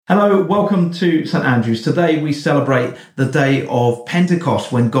Hello, welcome to St Andrews. Today we celebrate the day of Pentecost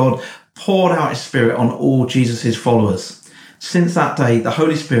when God poured out his Spirit on all Jesus' followers. Since that day, the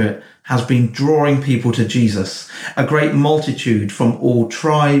Holy Spirit has been drawing people to Jesus, a great multitude from all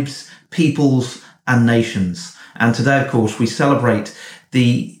tribes, peoples and nations. And today, of course, we celebrate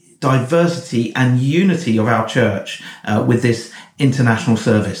the diversity and unity of our church with this international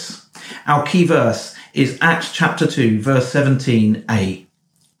service. Our key verse is Acts chapter 2, verse 17a.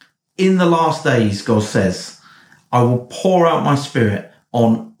 In the last days, God says, I will pour out my Spirit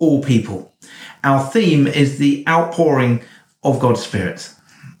on all people. Our theme is the outpouring of God's Spirit.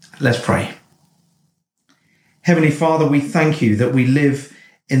 Let's pray. Heavenly Father, we thank you that we live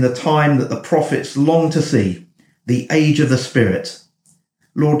in the time that the prophets long to see, the age of the Spirit.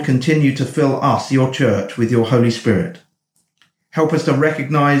 Lord, continue to fill us, your church, with your Holy Spirit. Help us to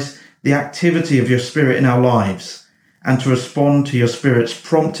recognize the activity of your Spirit in our lives and to respond to your Spirit's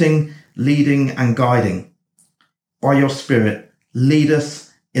prompting, leading and guiding. By your Spirit, lead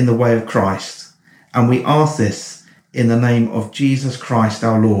us in the way of Christ. And we ask this in the name of Jesus Christ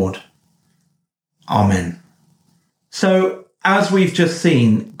our Lord. Amen. So, as we've just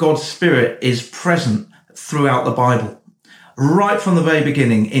seen, God's Spirit is present throughout the Bible. Right from the very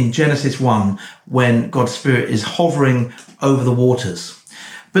beginning in Genesis 1, when God's Spirit is hovering over the waters.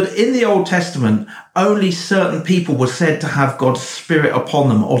 But in the Old Testament, only certain people were said to have God's Spirit upon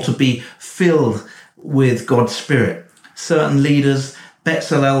them or to be filled with God's Spirit. Certain leaders,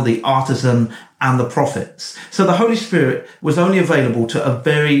 Bezalel, the artisan, and the prophets. So the Holy Spirit was only available to a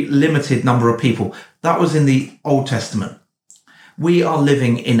very limited number of people. That was in the Old Testament. We are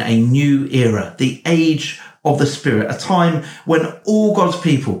living in a new era, the age of the Spirit, a time when all God's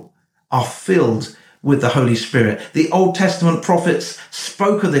people are filled with the Holy Spirit. The Old Testament prophets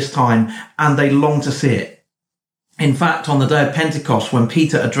spoke of this time and they longed to see it. In fact, on the day of Pentecost, when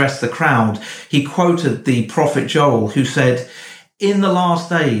Peter addressed the crowd, he quoted the prophet Joel, who said, in the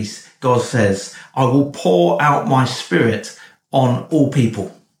last days, God says, I will pour out my Spirit on all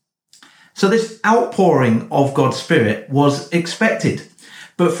people. So this outpouring of God's Spirit was expected.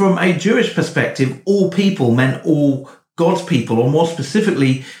 But from a Jewish perspective, all people meant all God's people, or more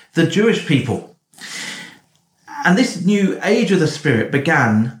specifically, the Jewish people. And this new age of the Spirit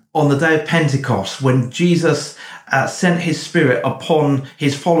began on the day of Pentecost when Jesus sent his Spirit upon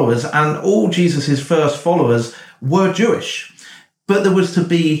his followers, and all Jesus's first followers were Jewish. But there was to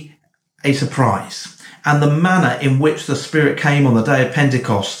be a surprise. And the manner in which the Spirit came on the day of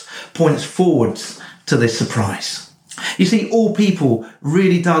Pentecost points forwards to this surprise. You see, all people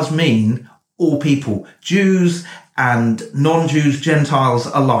really does mean all people, Jews and non-Jews, Gentiles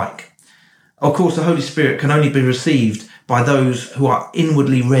alike. Of course, the Holy Spirit can only be received by those who are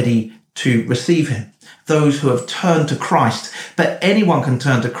inwardly ready to receive him, those who have turned to Christ. But anyone can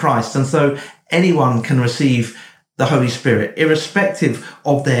turn to Christ, and so anyone can receive the Holy Spirit, irrespective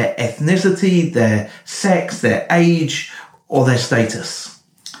of their ethnicity, their sex, their age, or their status.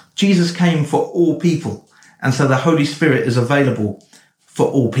 Jesus came for all people, and so the Holy Spirit is available for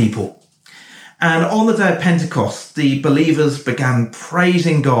all people. And on the day of Pentecost, the believers began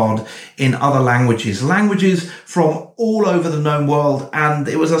praising God in other languages from all over the known world. And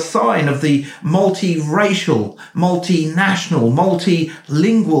it was a sign of the multiracial, multinational,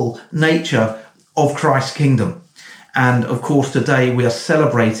 multilingual nature of Christ's kingdom. And of course, today we are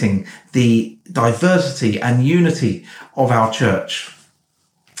celebrating the diversity and unity of our church.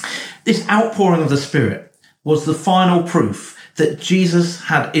 This outpouring of the Spirit was the final proof that Jesus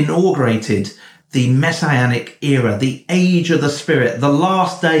had inaugurated the Messianic era, the age of the Spirit, the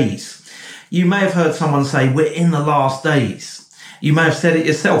last days. You may have heard someone say, we're in the last days. You may have said it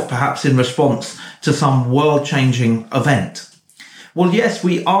yourself, perhaps in response to some world-changing event. Well, yes,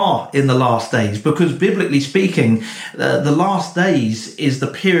 we are in the last days because biblically speaking, the last days is the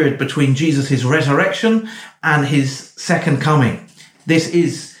period between Jesus' resurrection and his second coming. This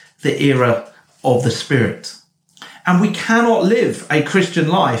is the era of the Spirit. And we cannot live a Christian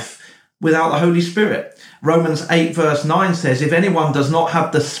life without the Holy Spirit. Romans 8 verse 9 says, if anyone does not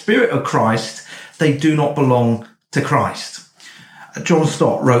have the Spirit of Christ, they do not belong to Christ. John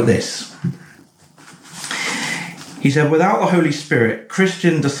Stott wrote this. He said, without the Holy Spirit,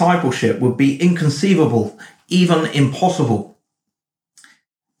 Christian discipleship would be inconceivable, even impossible.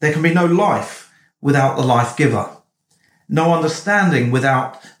 There can be no life without the life giver, no understanding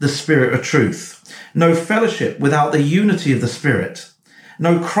without the Spirit of truth, no fellowship without the unity of the Spirit,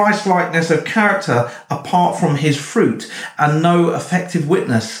 no Christ-likeness of character apart from his fruit, and no effective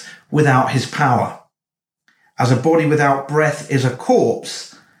witness without his power. As a body without breath is a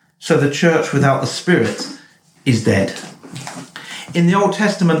corpse, so the church without the Spirit is dead. In the Old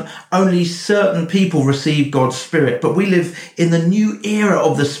Testament, only certain people received God's Spirit, but we live in the new era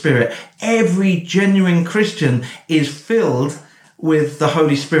of the Spirit. Every genuine Christian is filled with the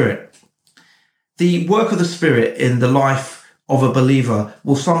Holy Spirit. The work of the Spirit in the life of a believer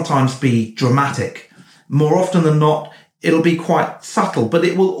will sometimes be dramatic. More often than not, it'll be quite subtle, but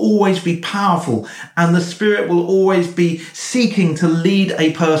it will always be powerful, and the Spirit will always be seeking to lead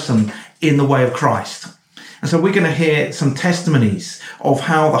a person in the way of Christ. And so we're going to hear some testimonies of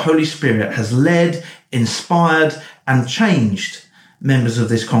how the Holy Spirit has led, inspired, and changed members of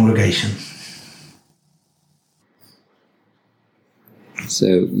this congregation.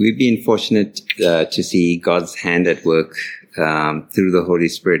 So we've been fortunate to see God's hand at work through the Holy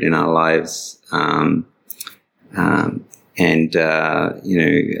Spirit in our lives.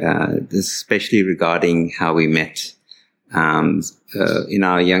 Especially regarding how we met. In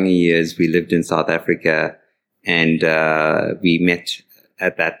our younger years, we lived in South Africa, and we met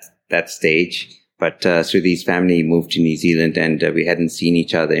at that stage. But Sriti's family moved to New Zealand, and we hadn't seen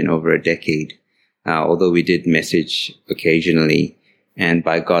each other in over a decade, although we did message occasionally. And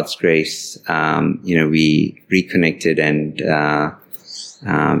by God's grace, we reconnected and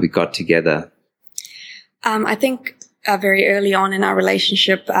we got together. I think very early on in our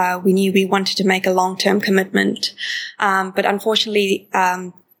relationship, we knew we wanted to make a long-term commitment. But unfortunately,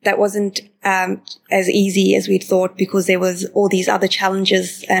 that wasn't as easy as we'd thought, because there was all these other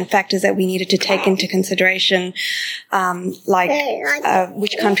challenges and factors that we needed to take into consideration, like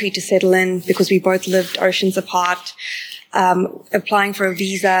which country to settle in, because we both lived oceans apart, applying for a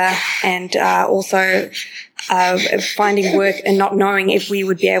visa, and also finding work and not knowing if we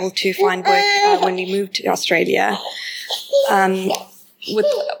would be able to find work when we moved to Australia. With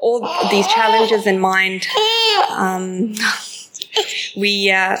all these challenges in mind,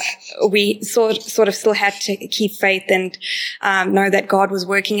 we sort of still had to keep faith and know that God was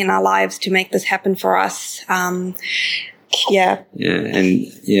working in our lives to make this happen for us. And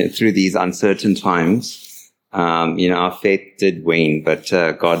through these uncertain times, our faith did wane, but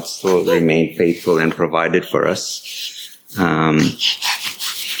God still remained faithful and provided for us.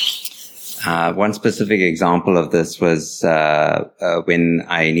 One specific example of this was when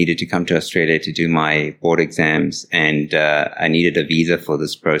I needed to come to Australia to do my board exams, and I needed a visa for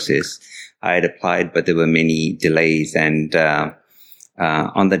this process. I had applied, but there were many delays, and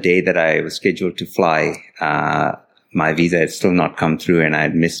on the day that I was scheduled to fly, my visa had still not come through, and I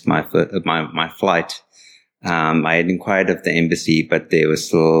had missed my flight. I had inquired of the embassy, but they were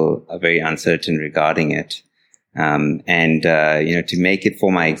still very uncertain regarding it. To make it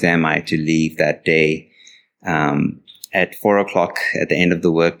for my exam, I had to leave that day. At 4:00 at the end of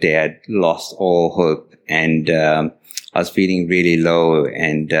the workday, I'd lost all hope, and I was feeling really low.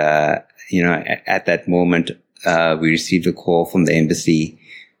 And at that moment, we received a call from the embassy.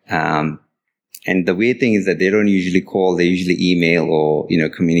 And the weird thing is that they don't usually call; they usually email or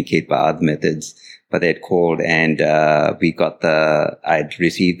communicate by other methods. But they had called, and I'd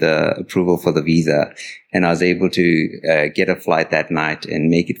received the approval for the visa, and I was able to get a flight that night and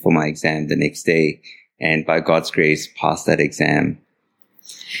make it for my exam the next day, and by God's grace, pass that exam.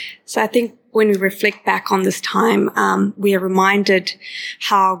 So I think when we reflect back on this time, we are reminded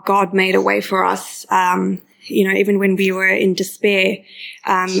how God made a way for us. Even when we were in despair,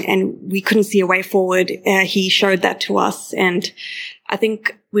 and we couldn't see a way forward, He showed that to us. And I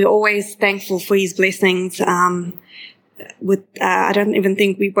think we're always thankful for His blessings. I don't even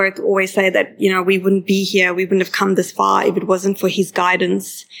think we both always say that, we wouldn't be here, we wouldn't have come this far if it wasn't for His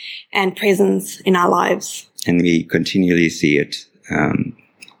guidance and presence in our lives. And we continually see it.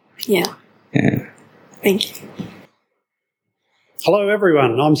 Yeah. Thank you. Hello,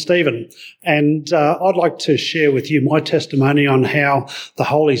 everyone. I'm Stephen, and I'd like to share with you my testimony on how the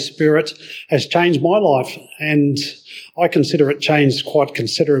Holy Spirit has changed my life, and I consider it changed quite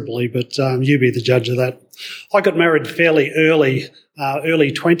considerably, but you be the judge of that. I got married fairly early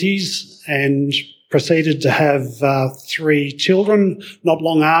 20s, and proceeded to have 3 children not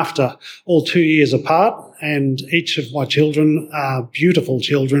long after, all 2 years apart, and each of my children are beautiful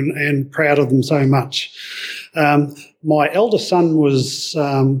children and proud of them so much. My eldest son was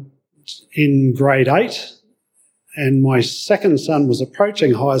in grade 8, and my second son was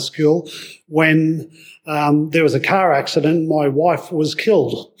approaching high school when there was a car accident. My wife was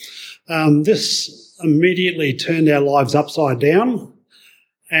killed. This immediately turned our lives upside down,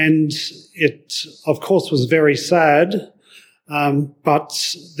 and it, of course, was very sad,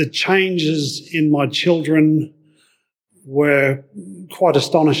 but the changes in my children were quite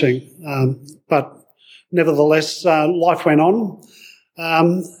astonishing. But nevertheless, life went on.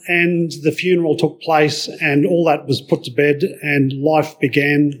 And the funeral took place and all that was put to bed and life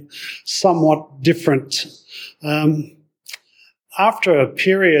began somewhat different. After a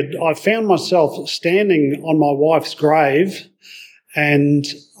period, I found myself standing on my wife's grave and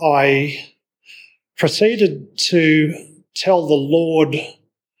I proceeded to tell the Lord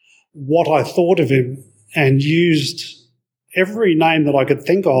what I thought of him and used every name that I could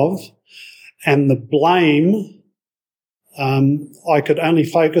think of, and the blame, I could only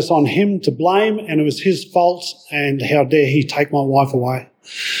focus on him to blame, and it was his fault, and how dare he take my wife away.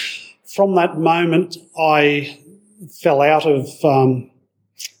 From that moment, I fell out of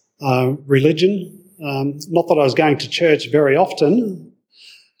religion. Not that I was going to church very often.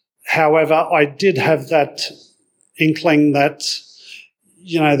 However, I did have that inkling that,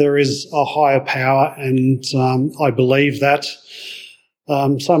 there is a higher power, and I believe that.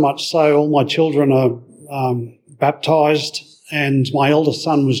 So much so, all my children are baptised, and my eldest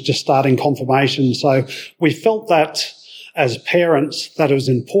son was just starting confirmation. So we felt that as parents that it was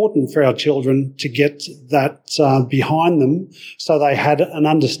important for our children to get that behind them so they had an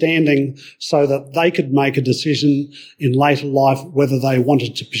understanding so that they could make a decision in later life whether they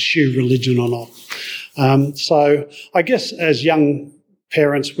wanted to pursue religion or not. So I guess as young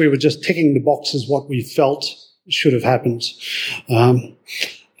parents, we were just ticking the boxes what we felt should have happened.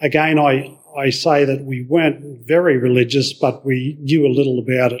 Again, I say that we weren't very religious, but we knew a little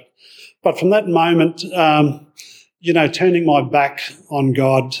about it. But from that moment, turning my back on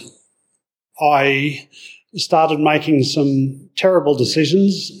God, I started making some terrible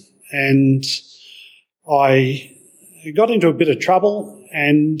decisions and I got into a bit of trouble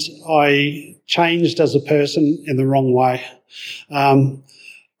and I changed as a person in the wrong way.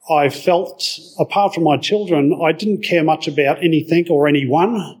 I felt, apart from my children, I didn't care much about anything or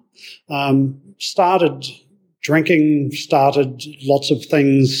anyone. Started drinking, started lots of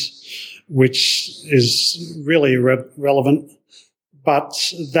things which is really irrelevant, but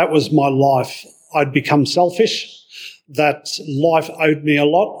that was my life. I'd become selfish, that life owed me a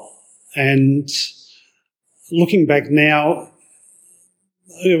lot, and looking back now,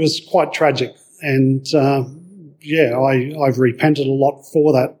 it was quite tragic, and I've repented a lot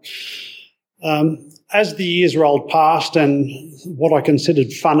for that. As the years rolled past and what I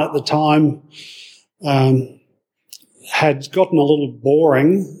considered fun at the time had gotten a little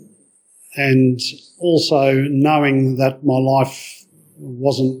boring, and also knowing that my life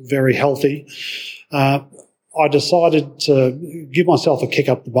wasn't very healthy, I decided to give myself a kick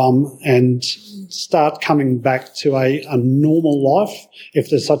up the bum and start coming back to a normal life, if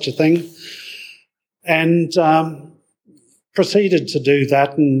there's such a thing, and proceeded to do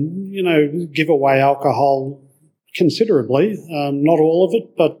that and, give away alcohol considerably, not all of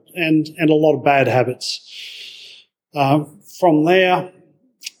it, but and a lot of bad habits. From there,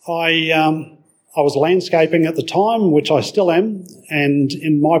 I was landscaping at the time, which I still am, and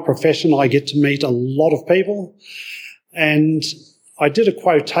in my profession I get to meet a lot of people. And I did a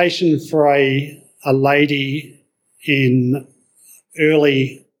quotation for a lady in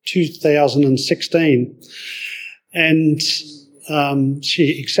early 2016, and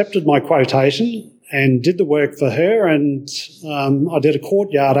she accepted my quotation and did the work for her, and I did a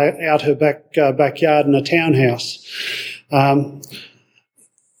courtyard out her backyard in a townhouse.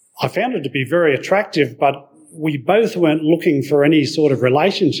 I found it to be very attractive, but we both weren't looking for any sort of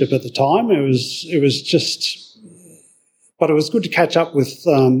relationship at the time. It was just, but it was good to catch up with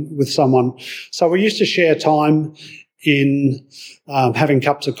someone. So we used to share time in having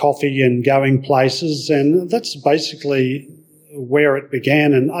cups of coffee and going places, and that's basically where it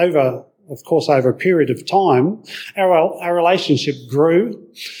began. And over a period of time, our relationship grew,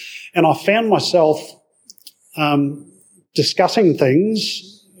 and I found myself discussing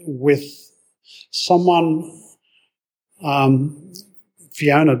things with someone,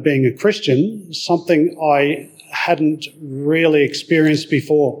 Fiona being a Christian, something I hadn't really experienced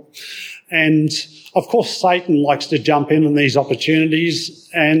before. And of course, Satan likes to jump in on these opportunities,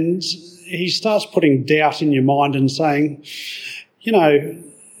 and he starts putting doubt in your mind and saying,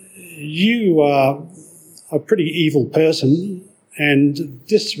 you are a pretty evil person and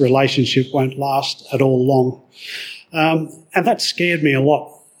this relationship won't last at all long. And that scared me a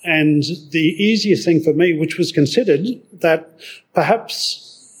lot. And the easiest thing for me, which was considered that perhaps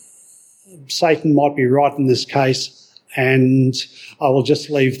Satan might be right in this case and I will just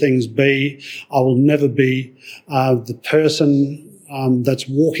leave things be. I will never be the person that's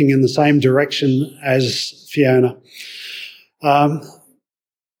walking in the same direction as Fiona.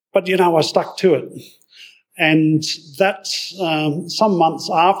 But, I stuck to it. And that's some months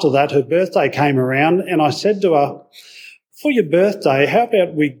after that, her birthday came around and I said to her, for your birthday, how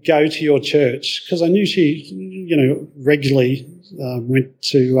about we go to your church? Because I knew she, regularly went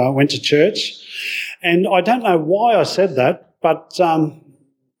to church. And I don't know why I said that, but I'm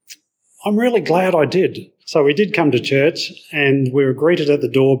really glad I did. So we did come to church, and we were greeted at the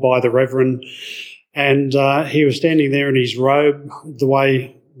door by the Reverend, and he was standing there in his robe, the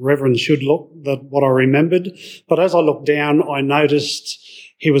way Reverend should look, what I remembered. But as I looked down, I noticed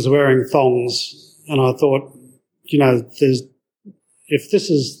he was wearing thongs, and I thought, if this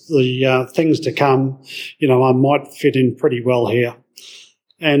is the things to come, I might fit in pretty well here.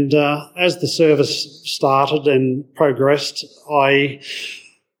 And as the service started and progressed, it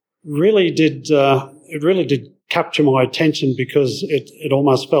really did capture my attention, because it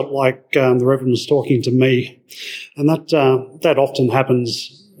almost felt like the Reverend was talking to me. And that often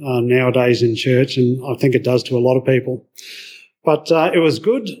happens nowadays in church, and I think it does to a lot of people. But it was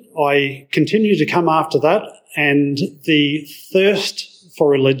good. I continued to come after that, and the thirst for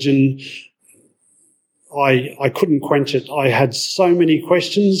religion, I couldn't quench it. I had so many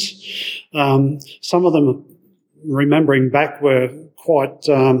questions. Some of them, remembering back, were quite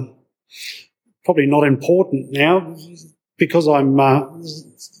probably not important now, because I'm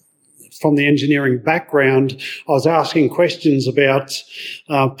from the engineering background. I was asking questions about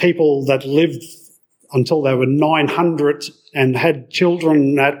people that lived until they were 900 and had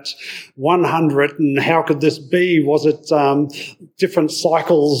children at 100, and how could this be? Was it different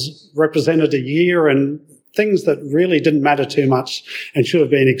cycles represented a year, and things that really didn't matter too much and should have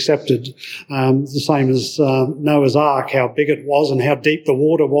been accepted. The same as Noah's Ark, how big it was and how deep the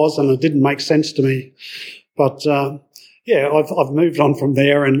water was, and it didn't make sense to me. But I've moved on from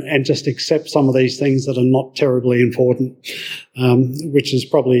there and just accept some of these things that are not terribly important, which is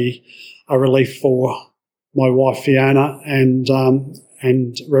probably a relief for my wife Fiona and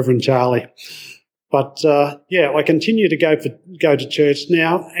Reverend Charlie. But I continue to go to church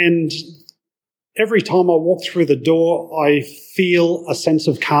now, and every time I walk through the door, I feel a sense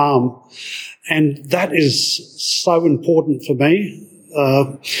of calm, and that is so important for me.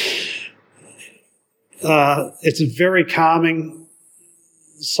 It's very calming,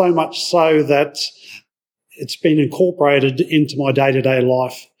 so much so that it's been incorporated into my day-to-day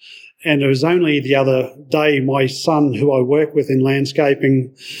life. And it was only the other day, my son, who I work with in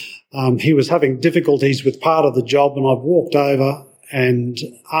landscaping, he was having difficulties with part of the job, and I've walked over and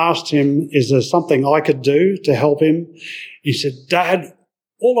asked him, is there something I could do to help him? He said, Dad,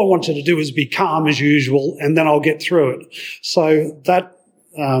 all I want you to do is be calm as usual, and then I'll get through it. So that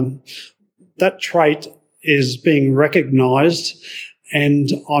trait is being recognised,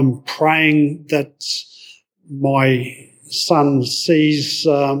 and I'm praying that my son sees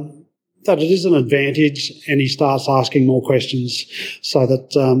that it is an advantage, and he starts asking more questions, so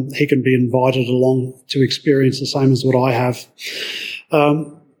that he can be invited along to experience the same as what I have.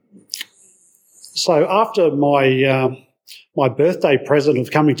 So after my birthday present of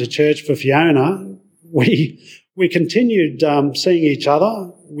coming to church for Fiona, we continued seeing each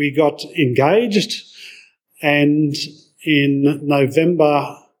other. We got engaged, and in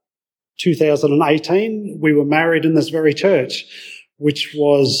November 2018, we were married in this very church, which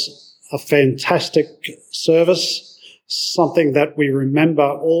was a fantastic service, something that we remember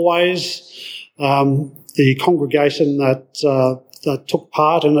always. The congregation that took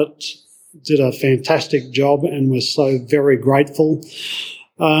part in it did a fantastic job, and we're so very grateful.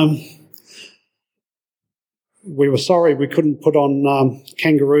 We were sorry we couldn't put on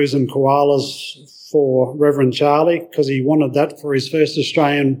kangaroos and koalas for Reverend Charlie, because he wanted that for his first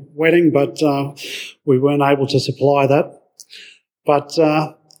Australian wedding, but we weren't able to supply that. But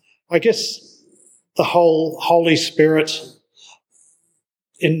I guess the whole Holy Spirit,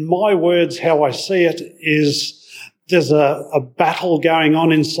 in my words, how I see it, is there's a battle going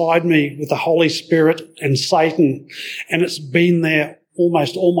on inside me with the Holy Spirit and Satan, and it's been there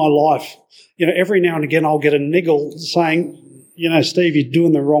almost all my life. Every now and again I'll get a niggle saying, Steve, you're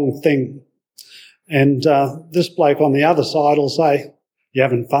doing the wrong thing. And this bloke on the other side will say, you're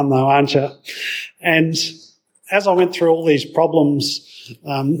having fun though, aren't you? And as I went through all these problems,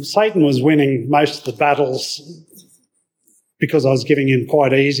 Satan was winning most of the battles because I was giving in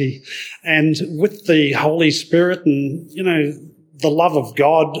quite easy. And with the Holy Spirit and, the love of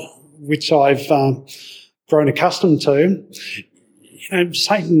God, which I've grown accustomed to,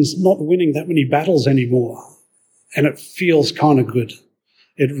 Satan's not winning that many battles anymore. And it feels kind of good.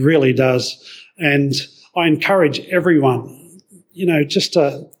 It really does. And I encourage everyone, just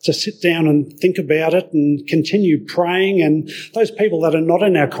to sit down and think about it and continue praying. And those people that are not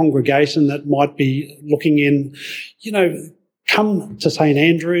in our congregation that might be looking in, come to St.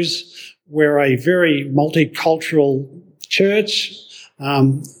 Andrews. We're a very multicultural church.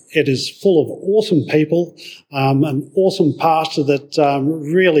 It is full of awesome people, an awesome pastor that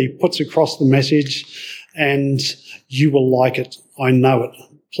really puts across the message, and you will like it. I know it.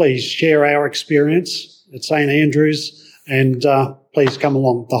 Please share our experience at St. Andrews, and please come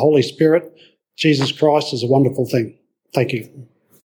along. The Holy Spirit, Jesus Christ, is a wonderful thing. Thank you.